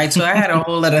Lutheran, right? So I had a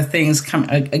whole lot of things come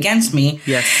against me.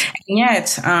 Yes. And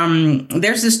yet,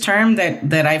 there's this term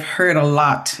that I've heard a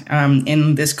lot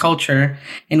in this culture,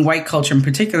 in white culture in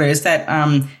particular, is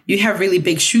that you have really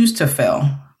big shoes to fill,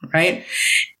 right?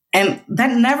 And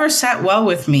that never sat well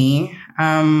with me,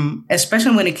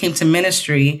 especially when it came to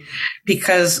ministry,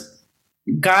 because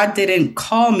God didn't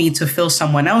call me to fill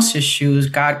someone else's shoes.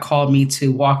 God called me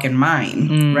to walk in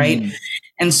mine, right?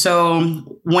 And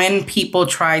so when people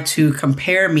try to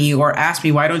compare me or ask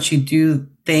me, why don't you do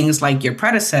things like your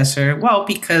predecessor? Well,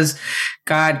 because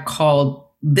God called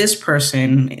this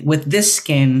person with this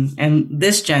skin and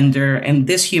this gender and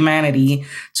this humanity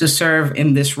to serve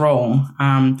in this role.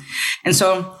 And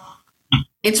so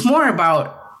it's more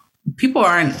about, people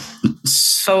aren't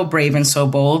so brave and so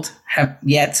bold have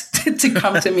yet to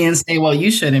come to me and say, well,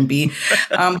 you shouldn't be.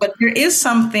 But there is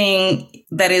something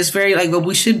that is very like, well,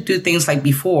 we should do things like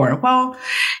before. Well,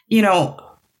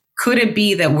 could it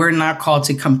be that we're not called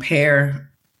to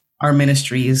compare our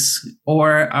ministries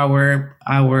or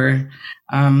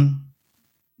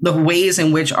the ways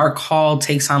in which our call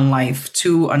takes on life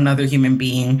to another human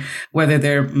being, whether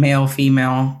they're male,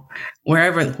 female,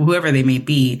 whoever they may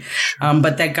be,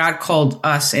 but that God called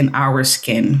us in our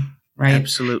skin, right?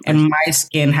 Absolutely. And my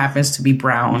skin happens to be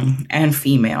brown and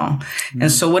female.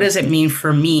 And so what does it mean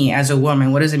for me as a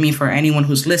woman? What does it mean for anyone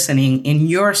who's listening in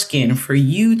your skin, for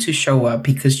you to show up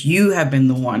because you have been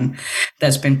the one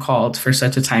that's been called for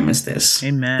such a time as this?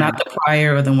 Amen. Not the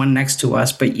prior or the one next to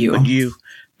us, but you. But you.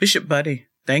 Bishop Budde.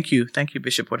 Thank you. Thank you,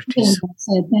 Bishop Ortiz.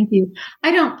 Thank you.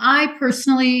 I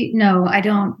personally, no, I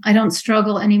don't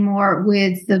struggle anymore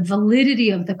with the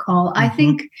validity of the call. I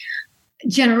think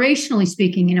generationally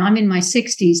speaking, I'm in my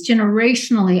 60s,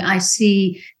 generationally, I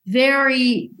see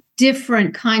very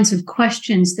different kinds of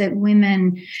questions that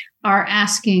women are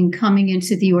asking coming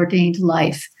into the ordained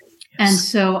life. Yes. And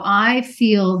so I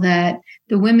feel that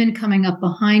the women coming up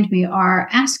behind me are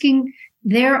asking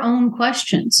their own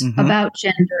questions about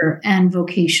gender and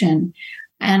vocation.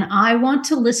 And I want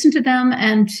to listen to them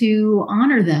and to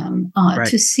honor them,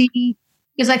 to see,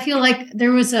 because I feel like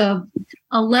there was a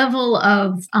level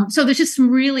of, so there's just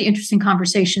some really interesting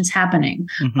conversations happening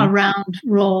around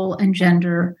role and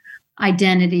gender,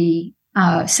 identity,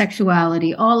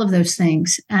 sexuality, all of those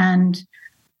things. And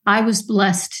I was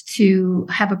blessed to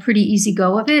have a pretty easy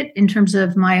go of it in terms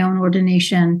of my own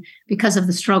ordination because of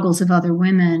the struggles of other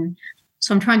women.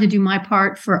 So I'm trying to do my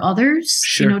part for others,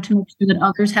 to make sure that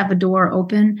others have a door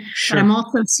open. But I'm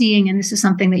also seeing, and this is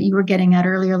something that you were getting at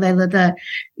earlier, Leila,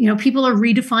 people are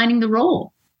redefining the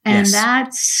role. And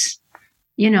that's,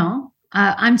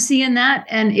 I'm seeing that.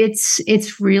 And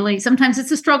it's really, sometimes it's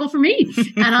a struggle for me.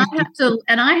 And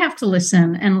I have to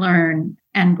listen and learn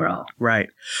and grow. Right.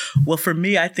 Well, for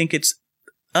me, I think it's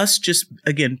us just,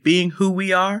 again, being who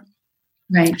we are,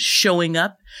 right, showing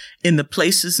up in the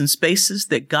places and spaces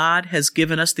that God has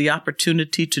given us the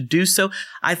opportunity to do so.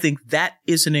 I think that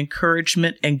is an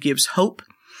encouragement and gives hope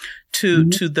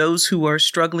to those who are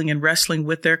struggling and wrestling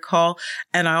with their call.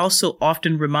 And I also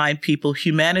often remind people,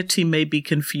 humanity may be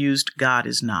confused. God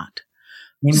is not.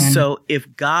 Amen. So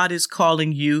if God is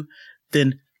calling you,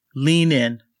 then lean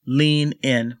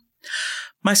in.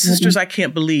 My sisters, I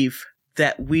can't believe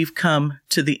that we've come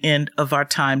to the end of our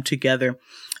time together.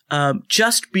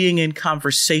 Just being in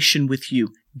conversation with you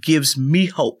gives me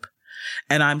hope.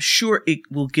 And I'm sure it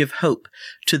will give hope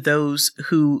to those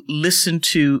who listen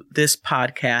to this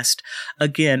podcast.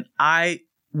 Again, I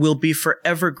will be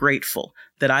forever grateful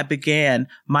that I began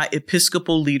my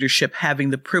Episcopal leadership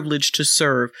having the privilege to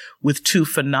serve with two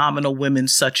phenomenal women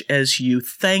such as you.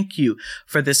 Thank you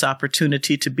for this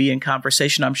opportunity to be in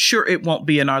conversation. I'm sure it won't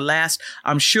be in our last.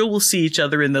 I'm sure we'll see each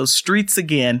other in those streets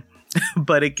again.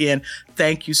 But again,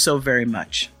 thank you so very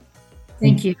much.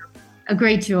 Thank you. A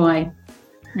great joy.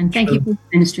 And thank you for the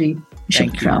ministry,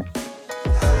 Bishop Traub.